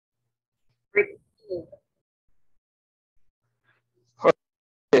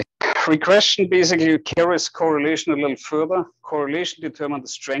Regression basically carries correlation a little further. Correlation determines the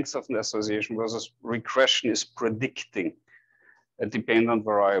strength of an association, versus regression is predicting a dependent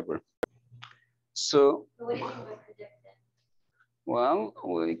variable. So, what do you mean by predicting? Well,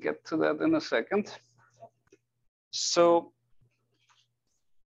 we'll get to that in a second. So,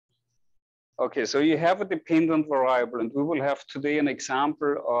 okay, so you have a dependent variable, and we will have today an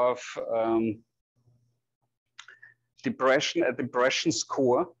example of a depression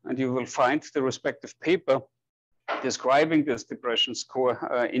score, and you will find the respective paper describing this depression score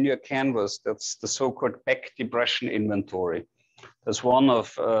in your canvas. That's the so-called back depression inventory. That's one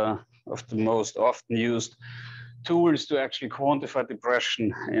of the most often used tools to actually quantify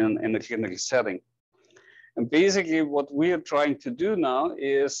depression in a clinical setting. And basically what we are trying to do now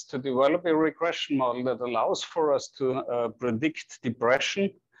is to develop a regression model that allows for us to predict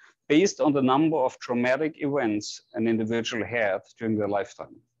depression based on the number of traumatic events an individual had during their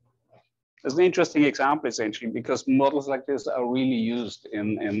lifetime. It's an interesting example, essentially, because models like this are really used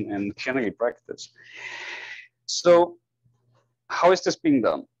in clinical practice. So how is this being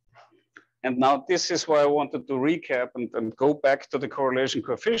done? And now this is why I wanted to recap and go back to the correlation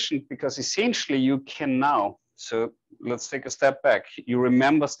coefficient, because essentially you can now, so let's take a step back. You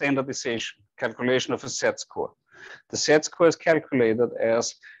remember standardization, calculation of a SAT score. The SAT score is calculated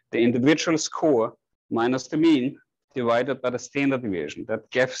as the individual score minus the mean divided by the standard deviation. That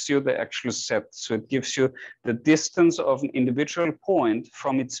gives you the actual set. So it gives you the distance of an individual point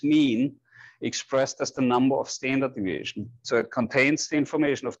from its mean expressed as the number of standard deviation. So it contains the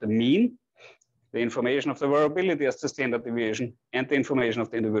information of the mean, the information of the variability as the standard deviation, and the information of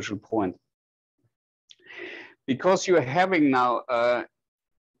the individual point. Because you're having now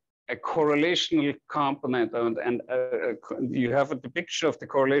a correlational component and you have a depiction of the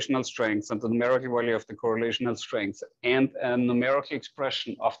correlational strengths and the numerical value of the correlational strengths and a numerical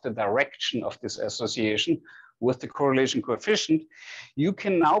expression of the direction of this association with the correlation coefficient, you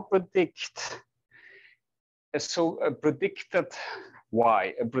can now predict a predicted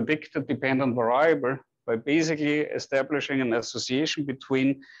y, a predicted dependent variable, by basically establishing an association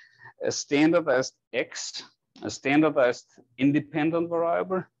between a standardized x, a standardized independent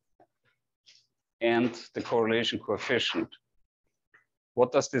variable, and the correlation coefficient.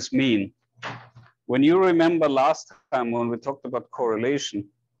 What does this mean? When you remember last time when we talked about correlation,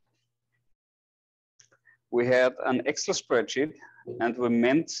 we had an Excel spreadsheet and we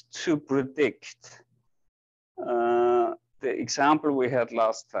meant to predict the example we had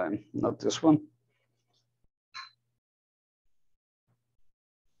last time, not this one.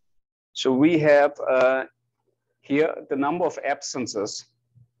 So we had here the number of absences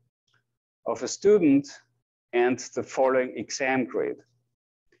of a student and the following exam grade.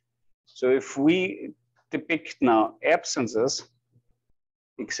 So if we depict now absences,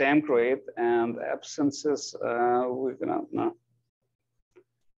 exam grade and absences,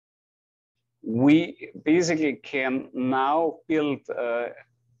 we basically can now build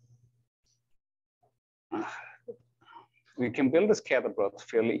we can build a scatter plot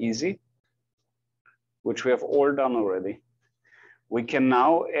fairly easy, which we have all done already. We can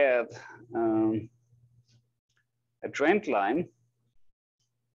now add a trend line,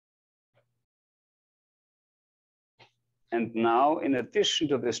 and now in addition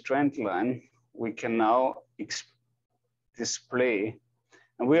to this trend line, we can now display,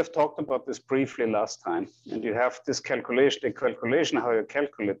 and we have talked about this briefly last time, and you have this calculation, the calculation how you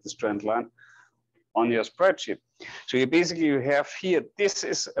calculate this trend line on your spreadsheet. So you have here, this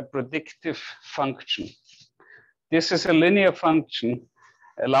is a predictive function. This is a linear function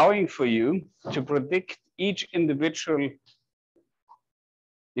allowing for you to predict each individual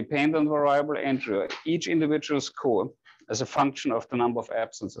dependent variable entry, each individual score as a function of the number of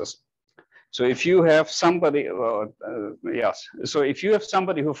absences. So if you have somebody, so if you have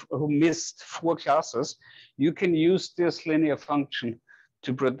somebody who missed 4 classes, you can use this linear function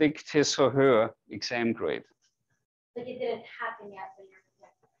to predict his or her exam grade. Like it didn't happen yet, but you're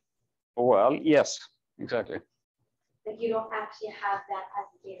predicting. Well, yes, exactly. Like you don't actually have that as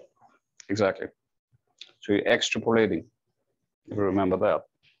a data point. Exactly. So you're extrapolating, if you remember that.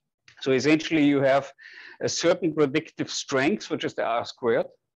 So essentially you have a certain predictive strength, which is the R squared,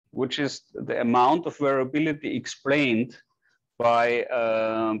 which is the amount of variability explained by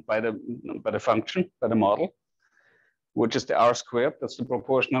the function, by the model, which is the R squared. That's the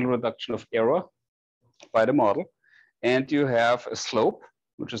proportional reduction of error by the model. And you have a slope,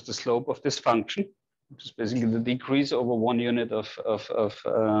 which is the slope of this function, which is basically the decrease over 1 unit of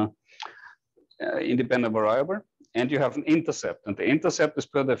independent variable. and you have an intercept. And the intercept is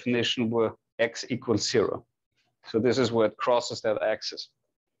per definition where x equals 0. So this is where it crosses that axis.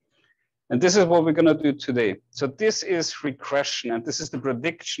 And this is what we're going to do today. So this is regression, and this is the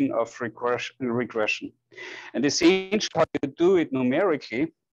prediction of regression. And essentially, how you do it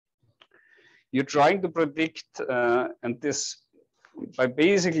numerically, you're trying to predict, and this by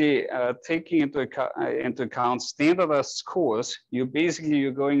basically taking into account standardized scores.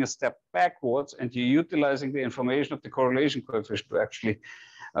 You're going a step backwards, and you're utilizing the information of the correlation coefficient to actually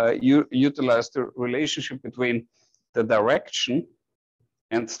utilize the relationship between the direction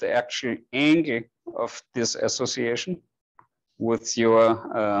and the actual angle of this association with your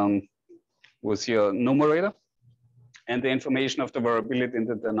numerator and the information of the variability in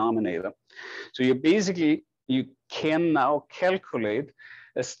the denominator. So you can now calculate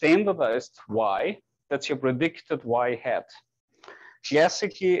a standardized y, that's your predicted y hat.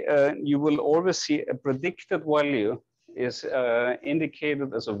 Classically, you will always see a predicted value is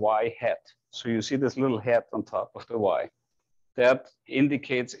indicated as a y hat. So you see this little hat on top of the y. That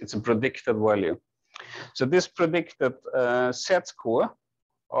indicates it's a predicted value. So this predicted STAT score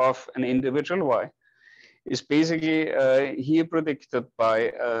of an individual y is basically here predicted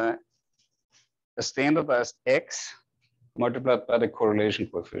by a standardized x multiplied by the correlation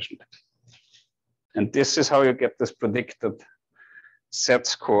coefficient. And this is how you get this predicted STAT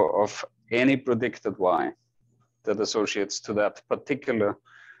score of any predicted y that associates to that particular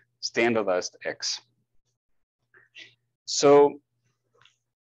standardized x. So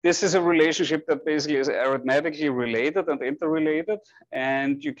this is a relationship that basically is arithmetically related and interrelated.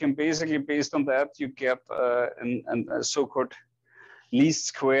 And you can basically, based on that, you get a so-called least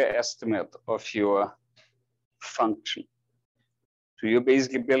square estimate of your function. So you're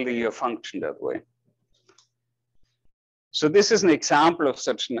basically building your function that way. So this is an example of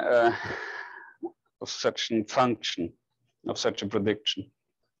such a function, of such a prediction.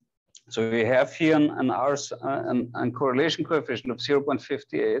 So we have here a correlation coefficient of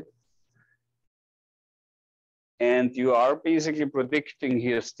 0.58. And you are basically predicting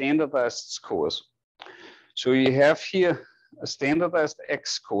here standardized scores. So you have here a standardized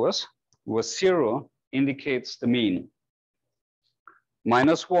x scores where 0 indicates the mean.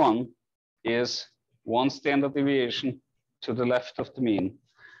 -1 is 1 standard deviation to the left of the mean.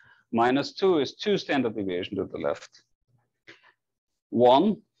 -2 is 2 standard deviation to the left.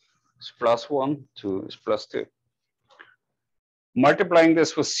 1 is +1, 2 is +2. Multiplying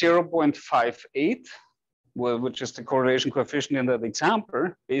this with 0.58, which is the correlation coefficient in that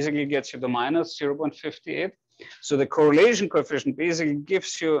example, basically gets you the -0.58. So the correlation coefficient basically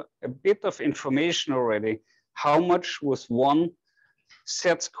gives you a bit of information already, how much with one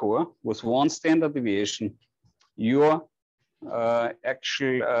STAT score, with one standard deviation, your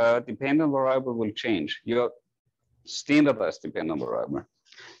actual dependent variable will change, your standardized dependent variable.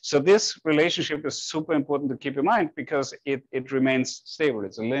 So this relationship is super important to keep in mind because it remains stable.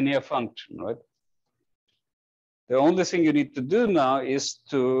 It's a linear function, right? The only thing you need to do now is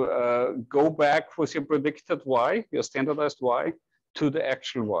to go back with your predicted y, your standardized y, to the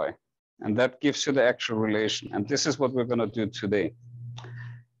actual y. And that gives you the actual relation. And this is what we're going to do today.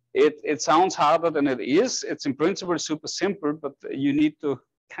 It sounds harder than it is. It's in principle super simple, but you need to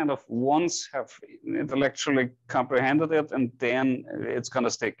kind of once have intellectually comprehended it, and then it's going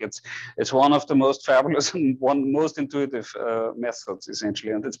to stick. It's one of the most fabulous and most intuitive methods,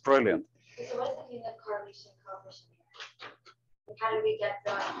 essentially, and it's brilliant. So what does it mean, the correlation coefficient here? How did we get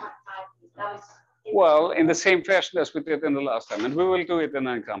the 0.5? Well, in the same fashion as we did in the last time, and we will do it in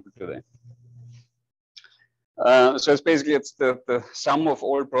an example today. So it's basically the sum of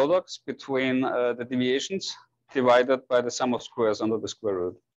all products between the deviations divided by the sum of squares under the square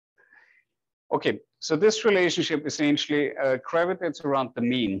root. Okay, so this relationship essentially gravitates around the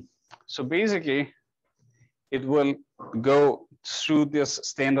mean. So basically, it will go through this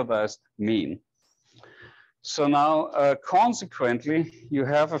standardized mean. So now, consequently, you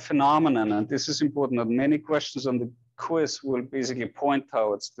have a phenomenon, and this is important, and many questions on the quiz will basically point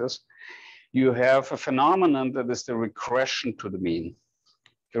towards this. You have a phenomenon that is the regression to the mean.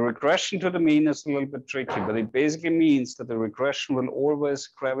 The regression to the mean is a little bit tricky, but it basically means that the regression will always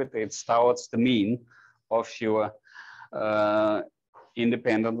gravitate towards the mean of your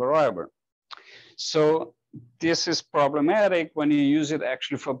independent variable. So this is problematic when you use it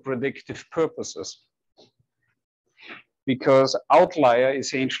actually for predictive purposes, because outlier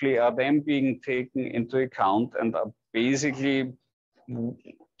essentially are then being taken into account and are basically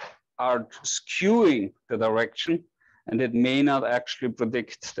are skewing the direction, and it may not actually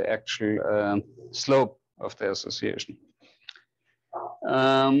predict the actual slope of the association.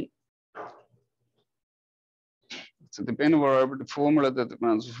 It's a dependent variable, the formula that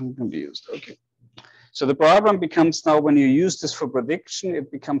demands can be used. Okay. So the problem becomes now when you use this for prediction,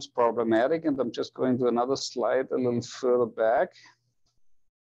 it becomes problematic. And I'm just going to another slide a little further back.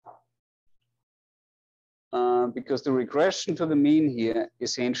 Because the regression to the mean here,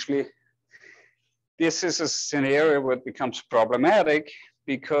 essentially, this is a scenario where it becomes problematic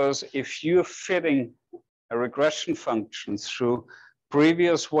because if you're fitting a regression function through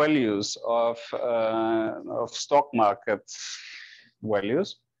previous values of stock market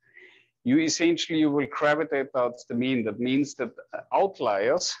values, you will gravitate towards the mean. That means that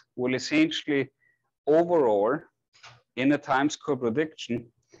outliers will essentially overall, in a time score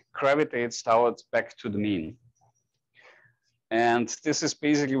prediction, gravitates towards back to the mean. And this is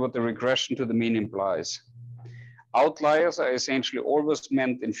basically what the regression to the mean implies. Outliers are essentially always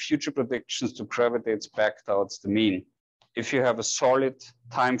meant in future predictions to gravitate back towards the mean, if you have a solid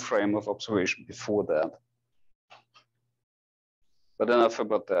time frame of observation before that. But enough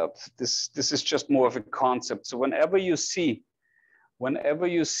about that. This is just more of a concept. So whenever you see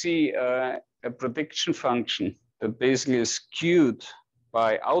a prediction function that basically is skewed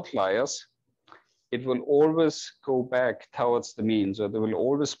by outliers, it will always go back towards the mean. So they will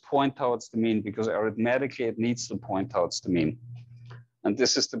always point towards the mean because arithmetically it needs to point towards the mean. And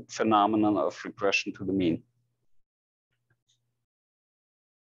this is the phenomenon of regression to the mean.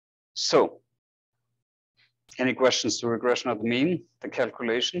 So, any questions to regression of the mean, the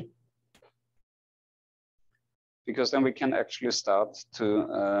calculation? Because then we can actually start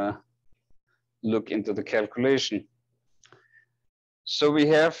to look into the calculation. So we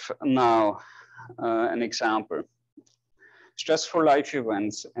have now an example. Stressful life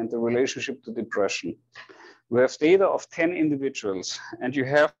events and the relationship to depression. We have data of 10 individuals and you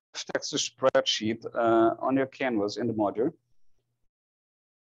have text spreadsheet on your canvas in the module.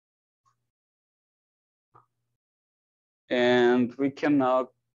 And we can now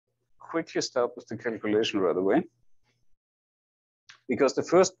quickly start with the calculation right away. Because the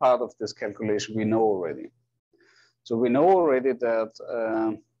first part of this calculation we know already. So we know already that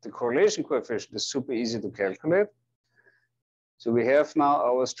the correlation coefficient is super easy to calculate. So we have now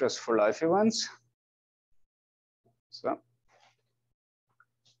our stressful life events. So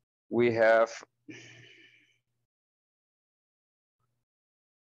we have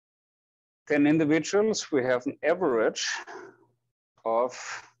 10 individuals. We have an average of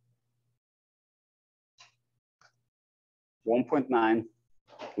 1.9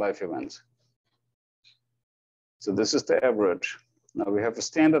 life events. So this is the average. Now we have a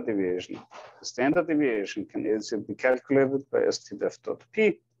standard deviation. The standard deviation can easily be calculated by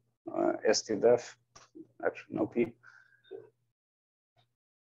STDEF.P, STDEF, actually no P.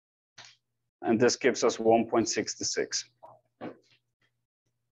 And this gives us 1.66.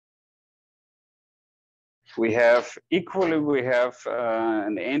 We have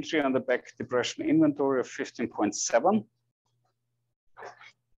an entry on the back depression inventory of 15.7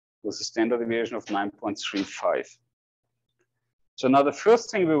 with a standard deviation of 9.35. So now the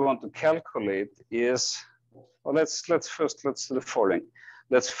first thing we want to calculate is, well, let's do the following.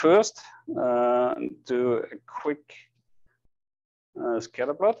 Let's first do a quick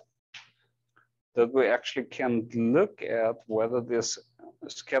scatter plot that we actually can look at whether this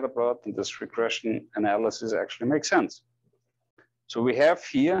scatter plot and this regression analysis actually makes sense. So we have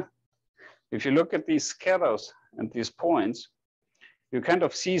here, if you look at these scatters and these points, you kind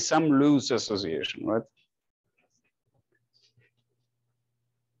of see some loose association, right?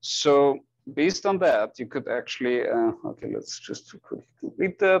 So based on that, you could actually, okay, let's just quickly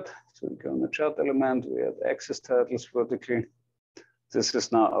complete that. So we go on the chart element, we have axis titles vertically. This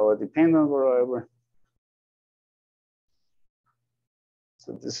is now our dependent variable.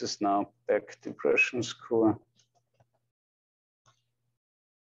 So this is now back depression score.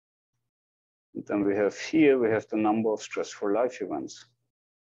 And then we have here, we have the number of stressful life events.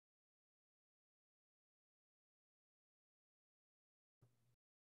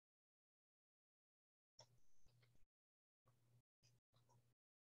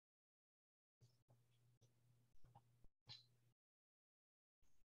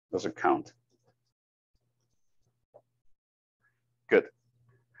 Does it count? Good.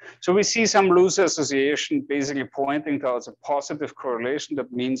 So we see some loose association basically pointing towards a positive correlation.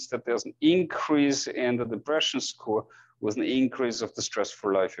 That means that there's an increase in the depression score with an increase of the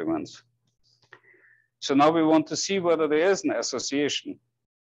stressful life events. So now we want to see whether there is an association.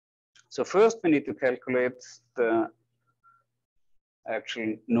 So first we need to calculate the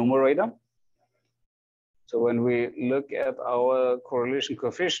actual numerator. So when we look at our correlation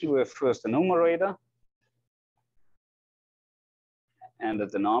coefficient, we have first the numerator and the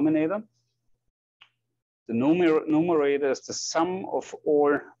denominator. The numerator is the sum of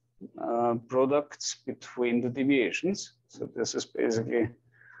all products between the deviations. So this is basically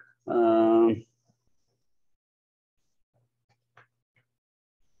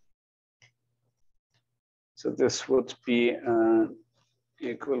so this would be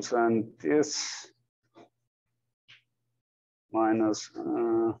equal sign this minus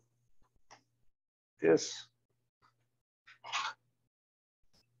this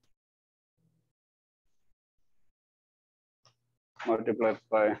multiplied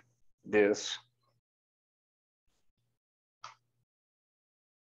by this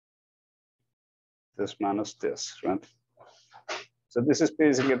minus this, right? So this is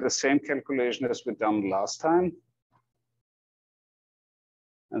basically the same calculation as we done last time.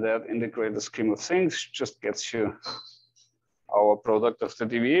 And that in the greater scheme of things just gets you our product of the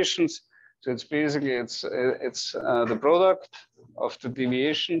deviations. So it's basically, it's the product of the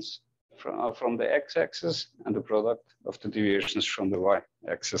deviations from the x-axis and the product of the deviations from the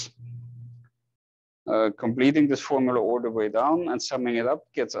y-axis. Completing this formula all the way down and summing it up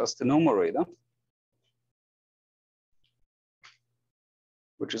gets us the numerator,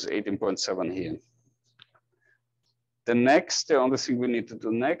 which is 18.7 here. The only thing we need to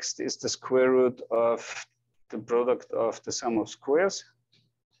do next is the square root of the product of the sum of squares.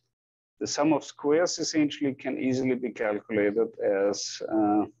 The sum of squares essentially can easily be calculated as,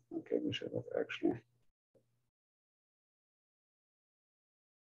 okay, we should have actually,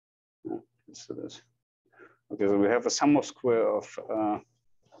 let's do this. Okay, so we have a sum of square of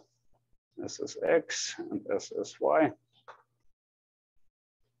SSX and SSY.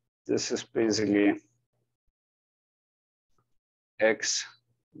 This is basically x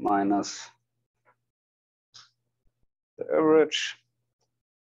minus the average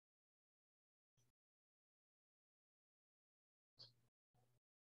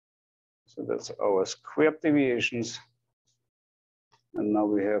so that's our squared deviations, and now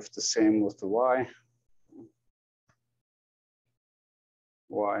we have the same with the y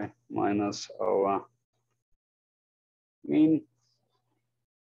minus our mean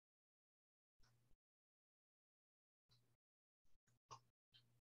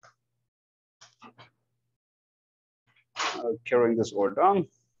carrying this all down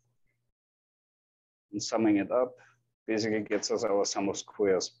and summing it up basically gets us our sum of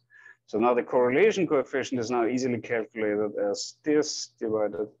squares. So now the correlation coefficient is now easily calculated as this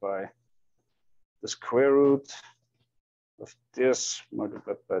divided by the square root of this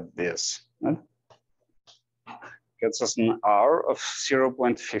multiplied by this. Right? Gets us an R of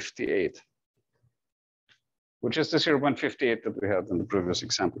 0.58, which is the 0.58 that we had in the previous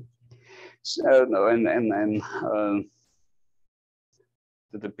example. So,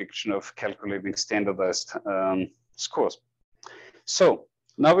 the depiction of calculating standardized scores. So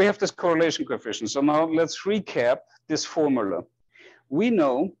now we have this correlation coefficient. So now let's recap this formula. We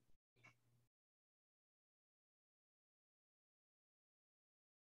know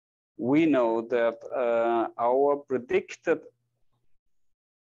that our predicted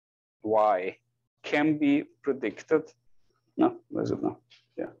y can be predicted. No, where is it now?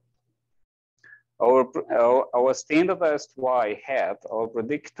 Yeah. Our standardized y hat, our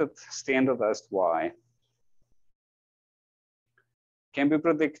predicted standardized y, can be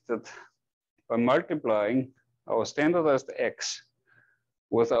predicted by multiplying our standardized x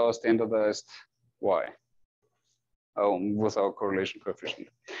with our standardized y, with our correlation coefficient.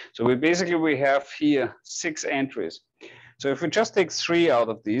 So we have here 6 entries. So if we just take 3 out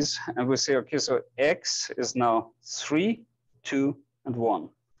of these and we say, okay, so x is now 3, 2, and 1.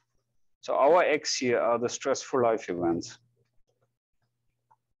 So our x here are the stressful life events.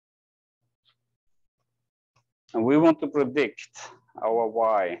 And we want to predict our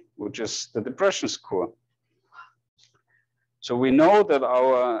y, which is the depression score. So we know that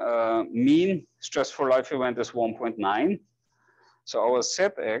our mean stressful life event is 1.9. So our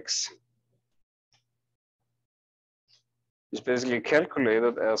ZX is basically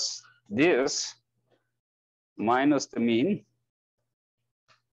calculated as this minus the mean,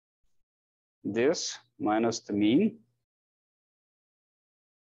 this minus the mean,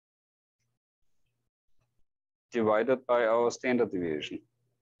 divided by our standard deviation,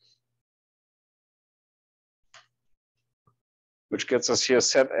 which gets us here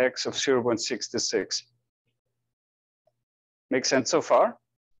ZX of 0.66. Make sense so far?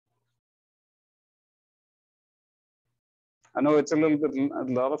 I know it's a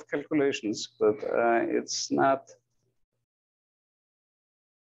lot of calculations, but it's not.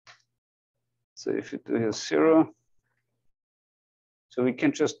 So if you do here 0, so we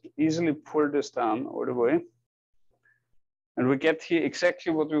can just easily pull this down all the way. And we get here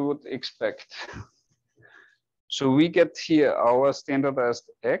exactly what we would expect. So we get here our standardized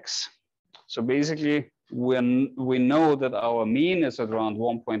x. So basically, we know that our mean is at around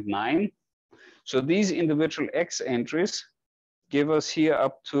 1.9. So these individual x entries give us here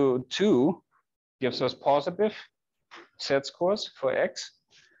up to 2, gives us positive set scores for x.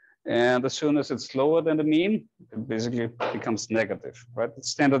 And as soon as it's lower than the mean, it basically becomes negative, right?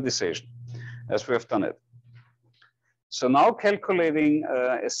 It's standardization, as we have done it. So now calculating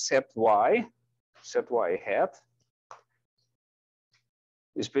a set y hat,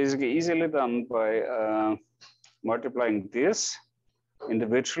 is basically easily done by multiplying this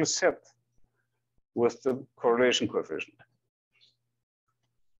individual set with the correlation coefficient.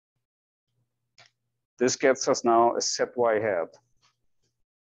 This gets us now a set y hat.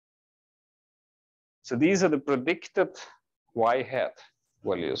 So these are the predicted y hat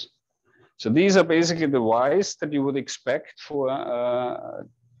values. So these are basically the y's that you would expect for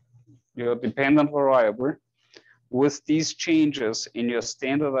your dependent variable with these changes in your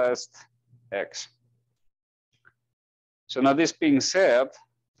standardized x. So now this being said,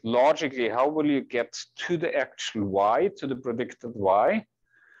 logically, how will you get to the actual y, to the predicted y,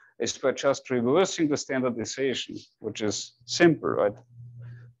 is by just reversing the standardization, which is simple, right?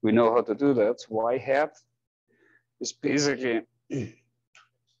 We know how to do that. Y hat is basically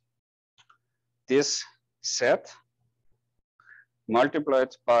this set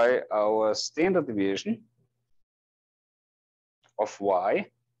multiplied by our standard deviation of y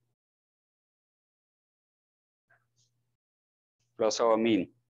plus our mean.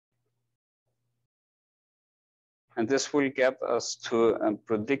 And this will get us to a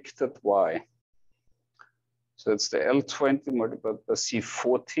predicted y. So it's the L20 multiplied by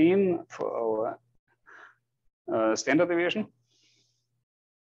C14 for our standard deviation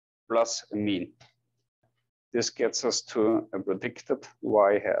plus a mean. This gets us to a predicted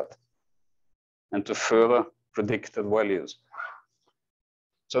y hat and to further predicted values.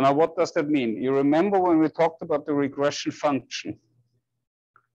 So now what does that mean? You remember when we talked about the regression function?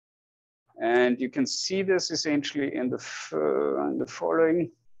 And you can see this essentially in the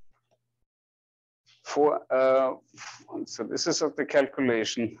following. So this is of the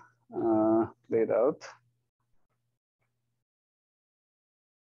calculation laid out.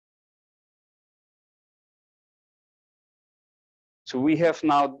 So we have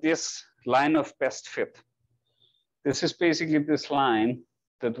now this line of best fit. This is basically this line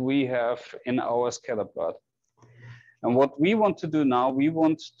that we have in our scatter plot. And what we want to do now, we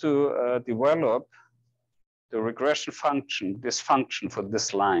want to develop the regression function, this function for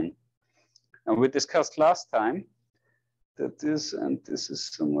this line. And we discussed last time that this and this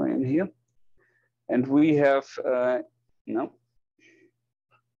is somewhere in here. And we have,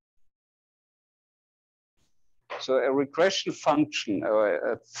 So a regression function,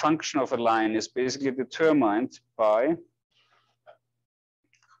 or a function of a line, is basically determined by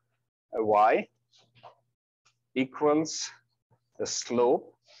a y equals the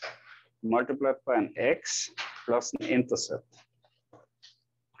slope multiplied by an x plus an intercept.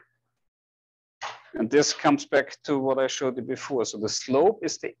 And this comes back to what I showed you before. So the slope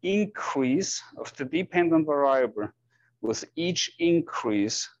is the increase of the dependent variable with each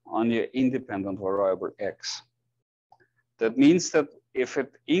increase on your independent variable x. That means that if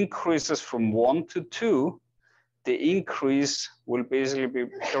it increases from 1 to 2, the increase will basically be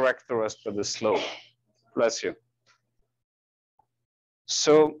characterized by the slope. Bless you.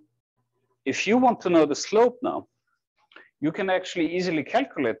 So if you want to know the slope now, you can actually easily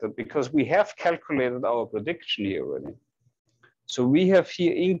calculate it because we have calculated our prediction here already. So we have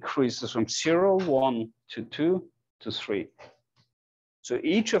here increases from 0, 1 to 2 to 3. So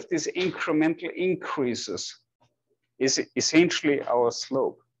each of these incremental increases is essentially our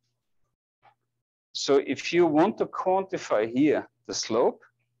slope. So if you want to quantify here the slope,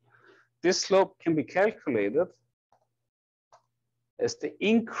 this slope can be calculated as the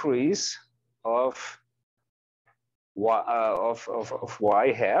increase of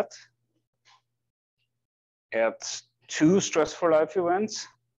y hat at 2 stressful life events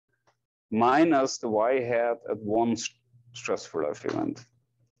minus the y hat at 1 stressful life event.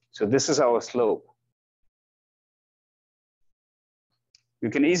 So this is our slope. You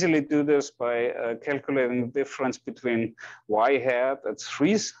can easily do this by calculating the difference between y hat at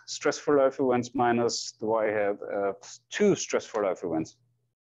 3 stressful life events minus the y hat at 2 stressful life events.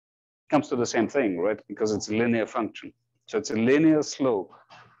 Comes to the same thing, right? Because it's a linear function. So it's a linear slope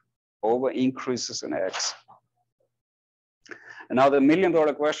over increases in x. And now the $1 million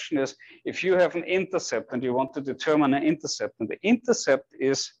question is, if you have an intercept and you want to determine an intercept, and the intercept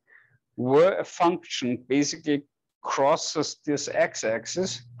is where a function basically crosses this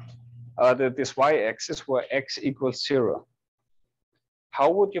x-axis this y-axis where x equals 0. How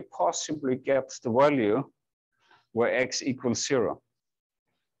would you possibly get the value where x equals 0?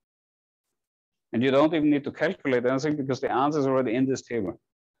 And you don't even need to calculate anything because the answer is already in this table.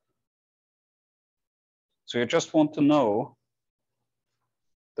 So you just want to know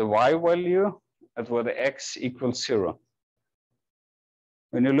the y value at where the x equals 0.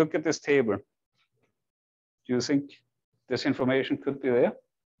 When you look at this table, do you think this information could be there?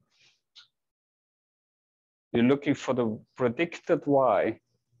 You're looking for the predicted y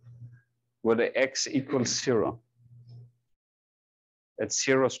where the x equals 0 at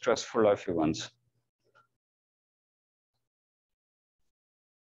 0 stressful life events.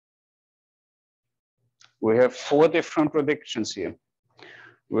 We have 4 different predictions here.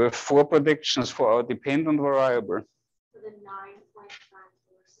 We have 4 predictions for our dependent variable. For the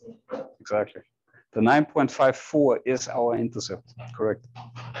 9.54. Exactly. The 9.54 is our intercept, correct.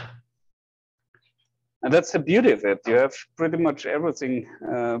 And that's the beauty of it. You have pretty much everything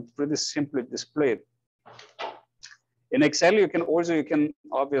pretty simply displayed. In Excel, you can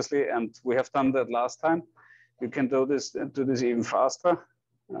obviously, and we have done that last time, you can do this even faster.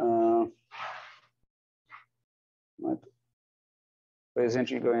 By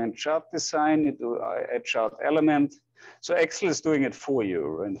essentially going in chart design, you do a chart element. So Excel is doing it for you,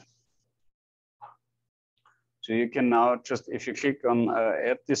 right? So you can now just, if you click on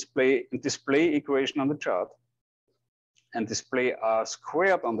add display equation on the chart and display R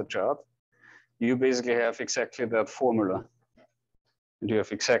squared on the chart, you basically have exactly that formula. And you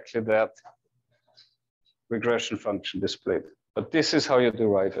have exactly that regression function displayed. But this is how you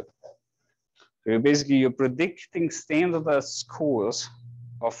derive it. So you're predicting standardized scores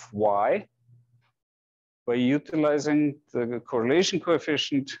of y by utilizing the correlation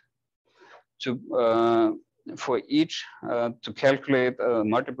coefficient to for each to calculate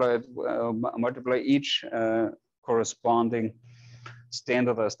multiply each corresponding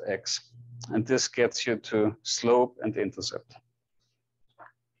standardized x, and this gets you to slope and intercept.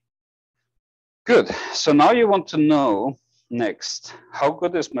 Good. So now you want to know next, how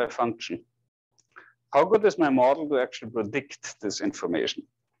good is my function? How good is my model to actually predict this information?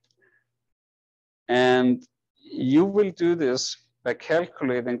 And you will do this by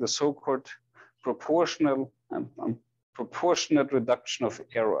calculating the so-called proportionate reduction of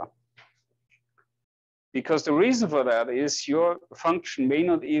error. Because the reason for that is your function may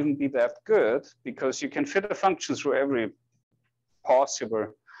not even be that good, because you can fit a function through every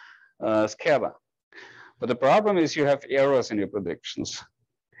possible scalar. But the problem is you have errors in your predictions.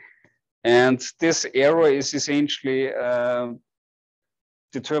 And this error is essentially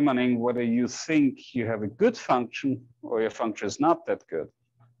determining whether you think you have a good function or your function is not that good.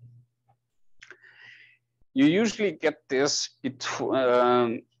 You usually get this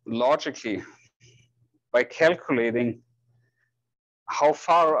logically by calculating how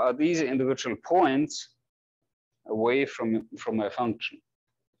far are these individual points away from my function.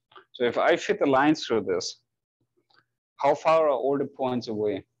 So if I fit a line through this, how far are all the points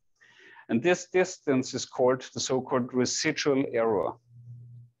away? And this distance is called the so-called residual error.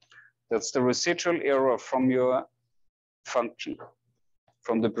 That's the residual error from your function,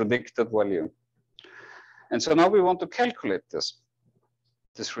 from the predicted value. And so now we want to calculate this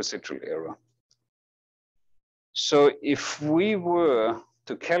residual error. So if we were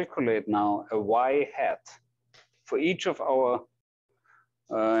to calculate now a y hat for each of our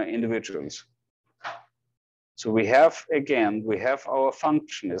individuals. So we have, again, our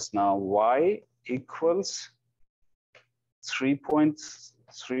function is now y equals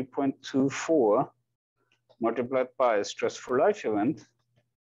 3.24 multiplied by a stressful life event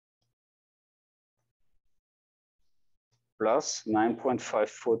plus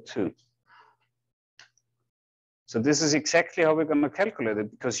 9.542. So this is exactly how we're going to calculate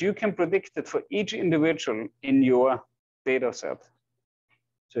it, because you can predict it for each individual in your data set.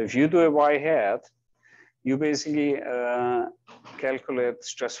 So if you do a y hat, you basically calculate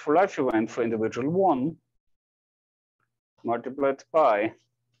stressful life event for individual 1 multiplied by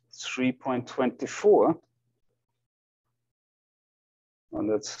 3.24. Well,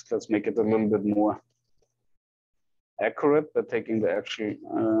 let's make it a little bit more accurate by taking the actual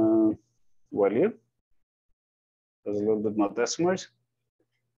value. There's a little bit more decimals,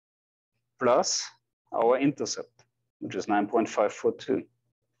 plus our intercept, which is 9.542.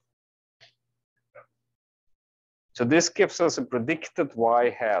 So this gives us a predicted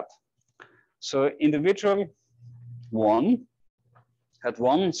y hat. So individual 1 had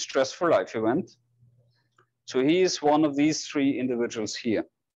one stressful life event. So he is one of these 3 individuals here.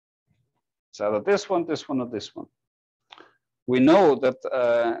 It's either this one, or this one. We know that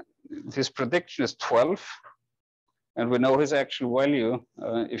his prediction is 12, and we know his actual value.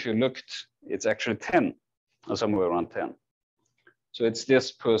 If you looked, it's actually 10, or somewhere around 10. So it's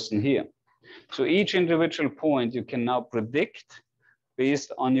this person here. So each individual point you can now predict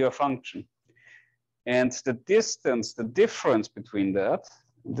based on your function. And the distance, the difference between that,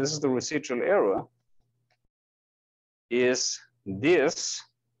 this is the residual error, is this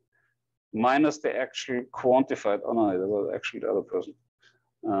minus the actual quantified, oh no, that was actually the other person.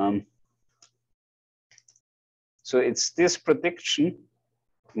 So it's this prediction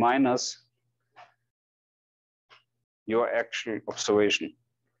minus your actual observation.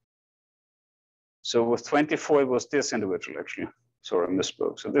 So with 24, it was this individual actually. Sorry, I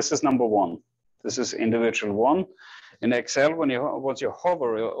misspoke. So this is number 1. This is individual 1. In Excel, once you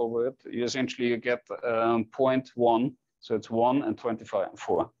hover over it, you essentially get 0.1. So it's 1 and 25 and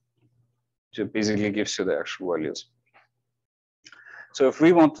 4. So it basically gives you the actual values. So if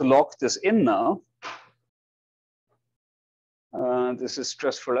we want to lock this in now, this is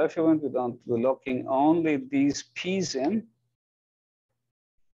stressful effluent. We're locking only these P's in.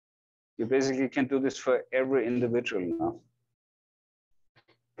 You basically can do this for every individual now.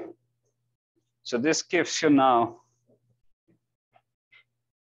 So this gives you now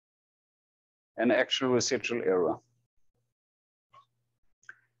an actual residual error.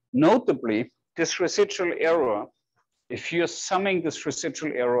 Notably, this residual error, if you're summing this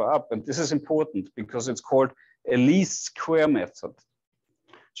residual error up, and this is important because it's called a least square method.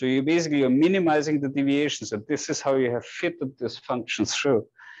 So you basically are minimizing the deviations, and this is how you have fitted this function through.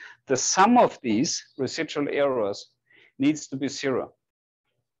 The sum of these residual errors needs to be 0.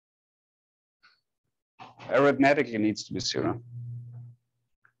 Arithmetically needs to be 0.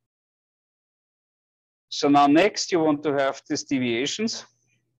 So now next you want to have these deviations,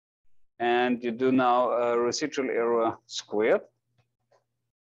 and you do now a residual error squared.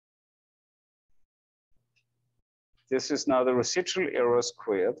 This is now the residual error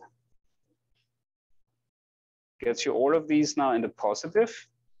squared. Gets you all of these now in the positive,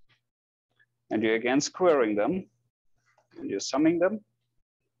 and you're again squaring them, and you're summing them.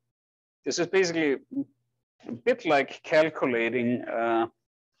 This is basically a bit like calculating a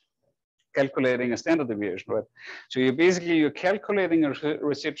standard deviation, right? So you're calculating a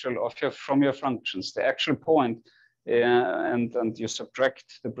residual of from your functions, the actual point, and you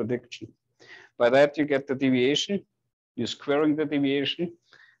subtract the prediction. By that you get the deviation. You're squaring the deviation,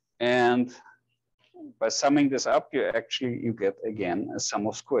 and by summing this up, you get again a sum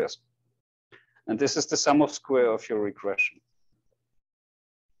of squares. And this is the sum of square of your regression.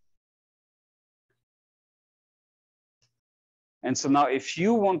 And so now if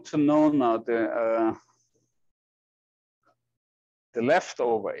you want to know now the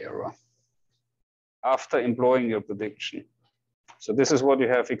leftover error after employing your prediction. So this is what you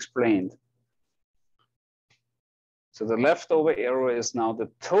have explained. So the leftover error is now the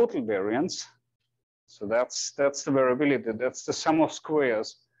total variance. So that's the variability. That's the sum of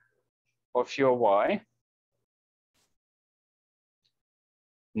squares of your y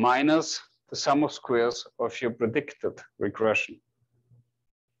minus the sum of squares of your predicted regression.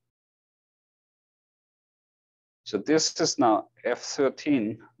 So this is now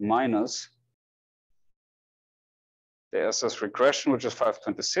F13 minus the SS regression, which is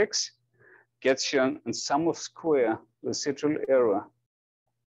 526, gets you a sum of square residual error.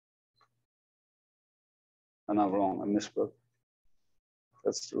 Oh, no, wrong, I misspoke.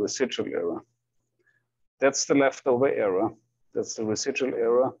 That's the residual error. That's the leftover error. That's the residual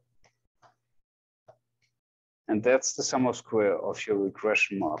error. And that's the sum of square of your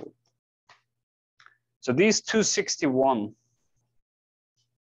regression model. So these 261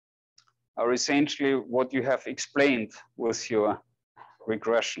 are essentially what you have explained with your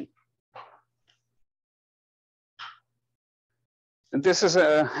regression. And this is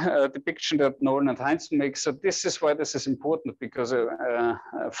a depiction that Nolan and Heinzen make. So this is why this is important, because a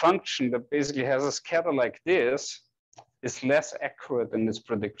function that basically has a scatter like this is less accurate in its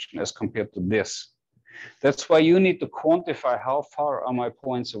prediction as compared to this. That's why you need to quantify how far are my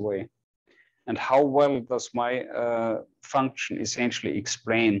points away and how well does my function essentially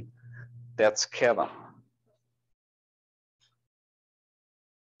explain that scatter.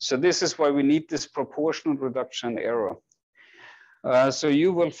 So this is why we need this proportional reduction error. So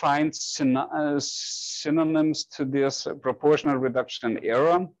you will find synonyms to this proportional reduction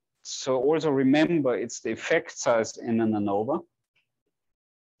error. So also remember, it's the effect size in an ANOVA.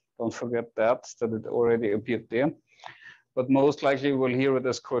 Don't forget that it already appeared there. But most likely we'll hear it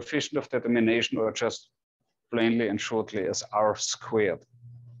as coefficient of determination, or just plainly and shortly as R squared.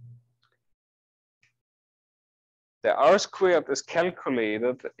 The R squared is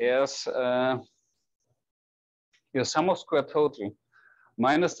calculated as your sum of squared total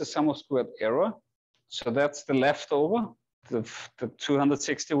minus the sum of squared error. So that's the leftover, the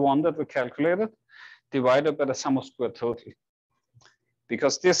 261 that we calculated, divided by the sum of squared total.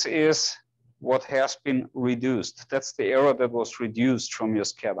 Because this is what has been reduced. That's the error that was reduced from your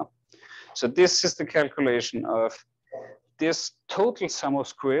scatter. So this is the calculation of this total sum of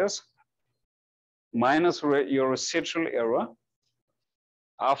squares minus your residual error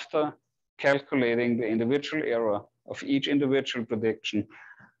after calculating the individual error of each individual prediction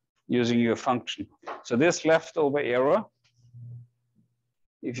using your function. So this leftover error,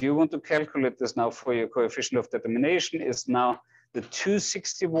 if you want to calculate this now for your coefficient of determination, is now the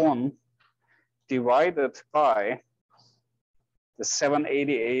 261 divided by the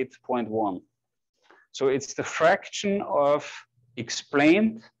 788.1. So it's the fraction of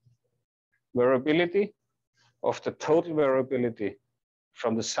explained variability of the total variability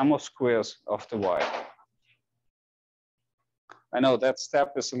from the sum of squares of the y. I know that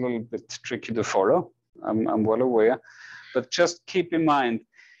step is a little bit tricky to follow. I'm well aware, but just keep in mind,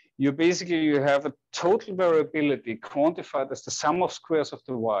 you have a total variability quantified as the sum of squares of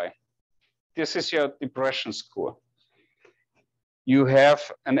the y. This is your depression score. You have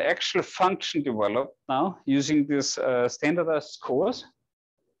an actual function developed now using this standardized scores.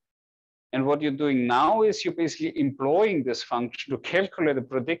 And what you're doing now is you're basically employing this function to calculate a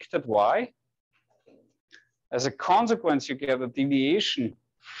predicted y. As a consequence, you get a deviation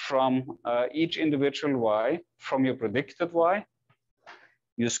from each individual y from your predicted y.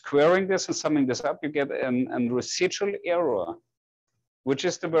 You're squaring this and summing this up, you get a residual error, which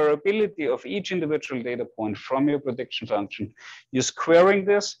is the variability of each individual data point from your prediction function. You're squaring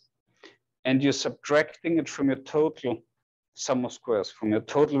this and you're subtracting it from your total sum of squares, from your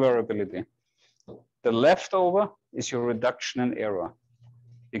total variability. The leftover is your reduction in error,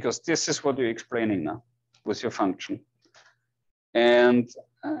 because this is what you're explaining now with your function. And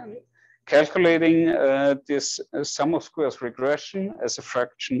calculating this sum of squares regression as a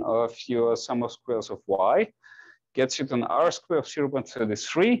fraction of your sum of squares of y gets you to an R square of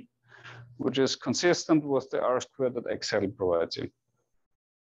 0.33, which is consistent with the R square that Excel provides you.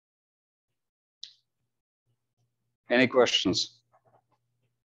 Any questions?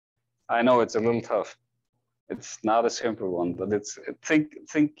 I know it's a little tough. It's not a simple one, but it's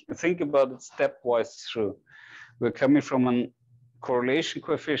think about it stepwise through. We're coming from a correlation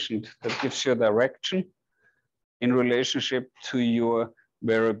coefficient that gives you a direction in relationship to your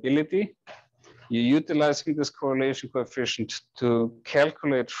variability. You're utilizing this correlation coefficient to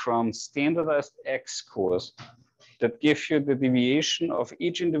calculate from standardized X scores that give you the deviation of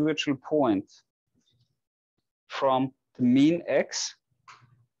each individual point from the mean X.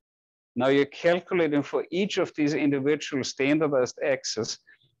 Now you're calculating for each of these individual standardized X's,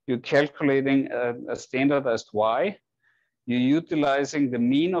 you're calculating a standardized Y. You're utilizing the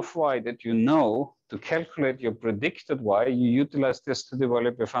mean of Y that you know to calculate your predicted Y. You utilize this to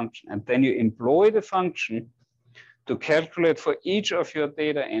develop a function, and then you employ the function to calculate for each of your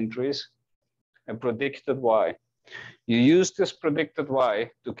data entries a predicted Y. You use this predicted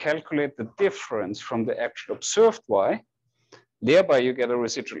Y to calculate the difference from the actual observed Y. Thereby, you get a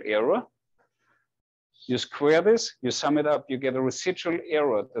residual error. You square this, you sum it up, you get a residual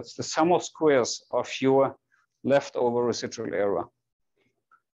error. That's the sum of squares of your leftover residual error.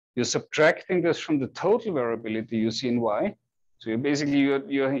 You're subtracting this from the total variability you see in Y. So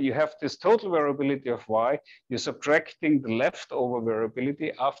you have this total variability of Y. You're subtracting the leftover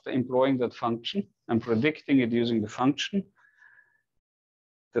variability after employing that function and predicting it using the function.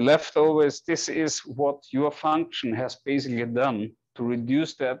 The leftover is, this is what your function has basically done to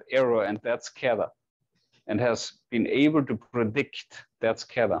reduce that error and that scatter, and has been able to predict that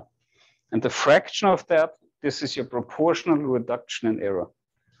scatter. And the fraction of that, this is your proportional reduction in error,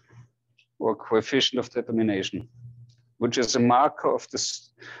 or coefficient of determination, which is a marker of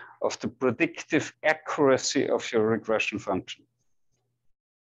this, of the predictive accuracy of your regression function.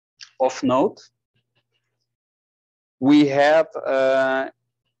 Of note, we had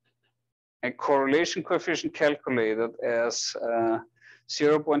a correlation coefficient calculated as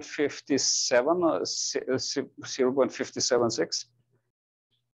 0.57 or 0.576.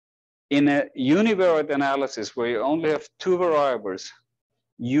 In a univariate analysis where you only have two variables,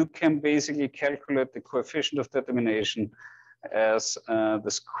 you can basically calculate the coefficient of determination as the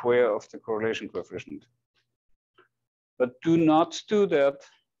square of the correlation coefficient. But do not do that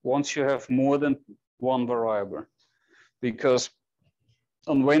once you have more than one variable, because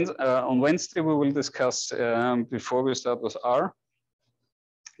on Wednesday we will discuss, before we start with R,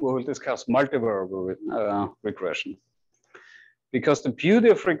 we will discuss multivariable regression. Because the beauty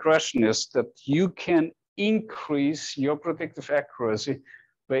of regression is that you can increase your predictive accuracy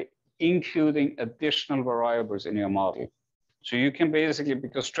by including additional variables in your model. So you can basically,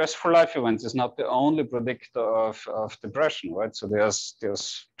 because stressful life events is not the only predictor of depression, right? So there's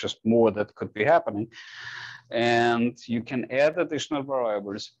just more that could be happening. And you can add additional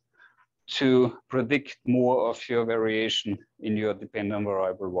variables to predict more of your variation in your dependent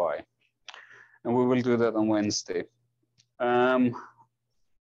variable y. And we will do that on Wednesday.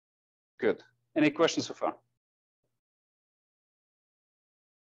 Good. Any questions so far?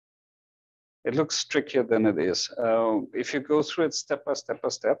 It looks trickier than it is. If you go through it step by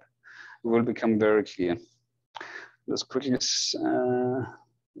step, it will become very clear. Let's quickly see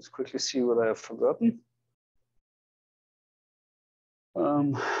what I have forgotten.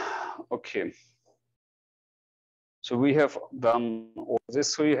 Okay. So we have done all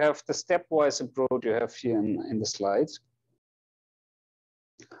this. So you have the stepwise approach you have here in the slides.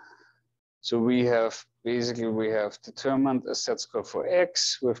 So we have determined a set score for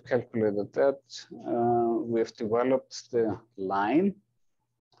X. We've calculated that. We have developed the line.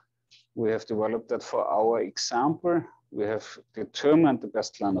 We have developed that for our example. We have determined the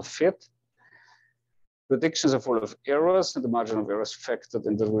best line of fit. Predictions are full of errors, and the margin of errors factored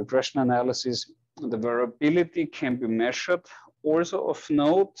in the regression analysis. The variability can be measured. Also of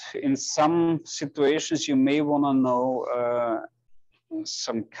note, in some situations, you may want to know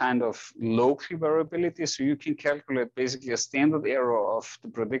some kind of local variability. So you can calculate basically a standard error of the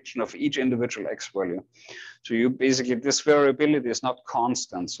prediction of each individual X value. So you basically, this variability is not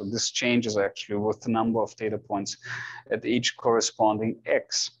constant. So this changes actually with the number of data points at each corresponding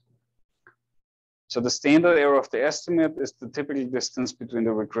X. So the standard error of the estimate is the typical distance between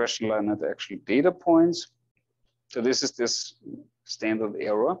the regression line and the actual data points. So this is this standard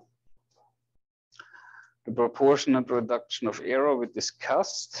error. The proportionate reduction of error we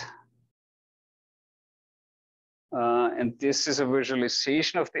discussed. And this is a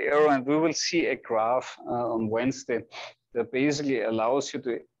visualization of the error, and we will see a graph on Wednesday that basically allows you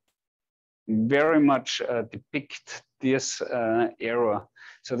to very much depict this error.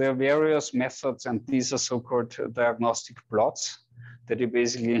 So there are various methods, and these are so-called diagnostic plots that you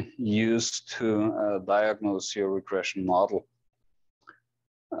basically use to diagnose your regression model.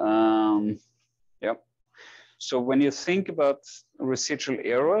 Yep. So when you think about residual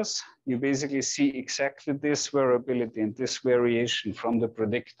errors, you basically see exactly this variability and this variation from the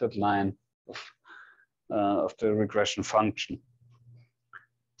predicted line of the regression function.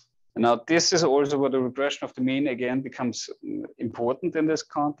 Now, this is also where the regression of the mean again becomes important in this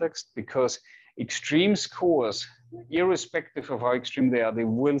context, because extreme scores, irrespective of how extreme they are, they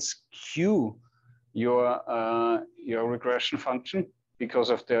will skew your regression function because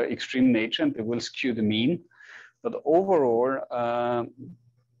of their extreme nature, and they will skew the mean. But overall,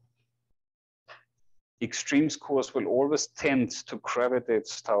 extreme scores will always tend to gravitate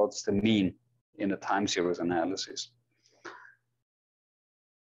towards the mean in a time series analysis.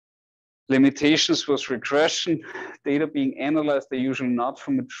 Limitations with regression, data being analyzed, they're usually not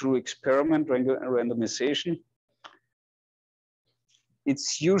from a true experiment randomization.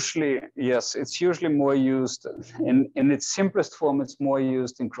 It's usually, yes, it's usually more used in its simplest form, it's more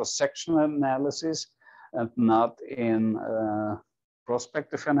used in cross-sectional analysis and not in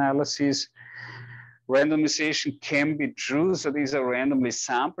prospective analysis. Randomization can be true, so these are randomly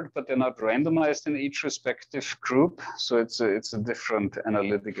sampled, but they're not randomized in each respective group. So it's a different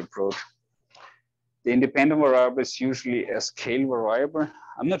analytic approach. The independent variable is usually a scale variable.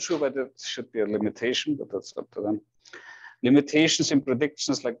 I'm not sure whether it should be a limitation, but that's up to them. Limitations in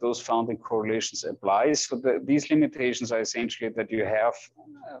predictions like those found in correlations apply. So these limitations are essentially that you have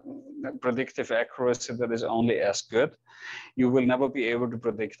predictive accuracy that is only as good. You will never be able to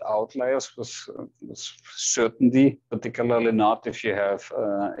predict outliers with certainty, particularly not if you have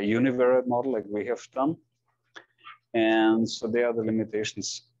a univariate model like we have done. And so they are the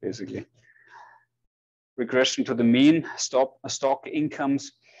limitations, basically. Regression to the mean, stock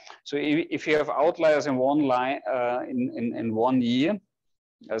incomes. So if you have outliers in one line in 1 year,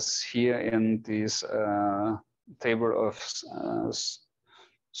 as here in this table of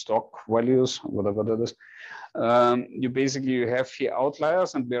stock values, whatever that is, you have here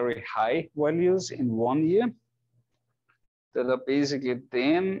outliers and very high values in 1 year that are basically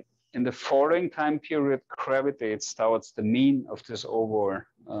then in the following time period gravitates towards the mean of this overall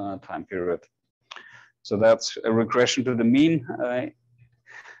time period. So that's a regression to the mean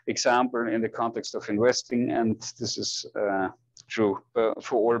example in the context of investing, and this is true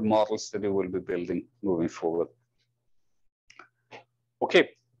for all models that you will be building moving forward.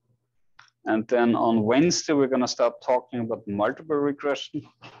 Okay, And then on Wednesday, we're going to start talking about multiple regression.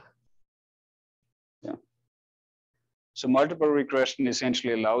 Yeah. So multiple regression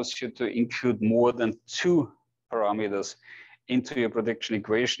essentially allows you to include more than 2 parameters into your prediction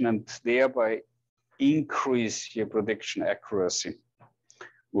equation and thereby increase your prediction accuracy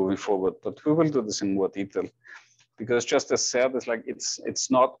moving forward. But we will do this in more detail, because just as said,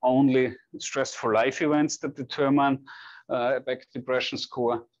 it's not only stressful life events that determine a back depression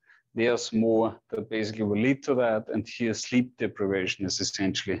score. There's more that basically will lead to that, and here sleep deprivation is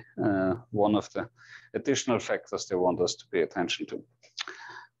essentially one of the additional factors they want us to pay attention to.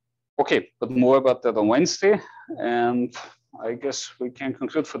 Okay, but more about that on Wednesday, and I guess we can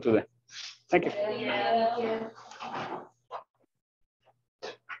conclude for today. Thank you. Yeah.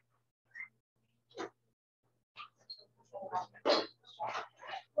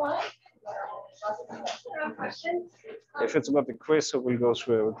 If it's about the quiz, so we'll go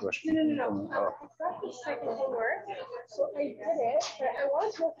through every question. No. I've got the second homework, so I did it, but I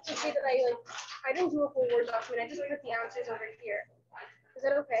wanted to know if it's okay that I didn't do a whole Word document. I just put the answers over here. Is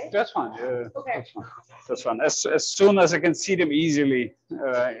that okay? That's fine. Yeah, okay. That's fine. That's fine. As soon as I can see them easily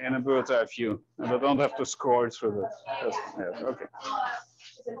in a bird's eye view, and I don't have to scroll through it. Yeah, okay.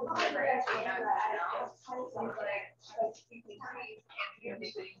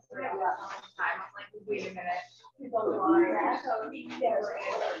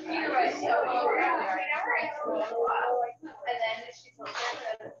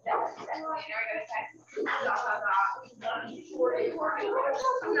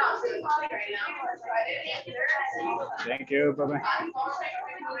 Thank you. Bye-bye.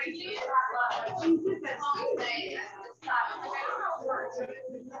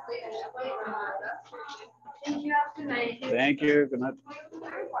 Thank you. Good night.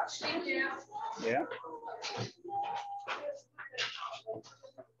 Yeah.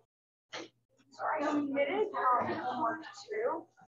 Sorry, I submitted homework 2.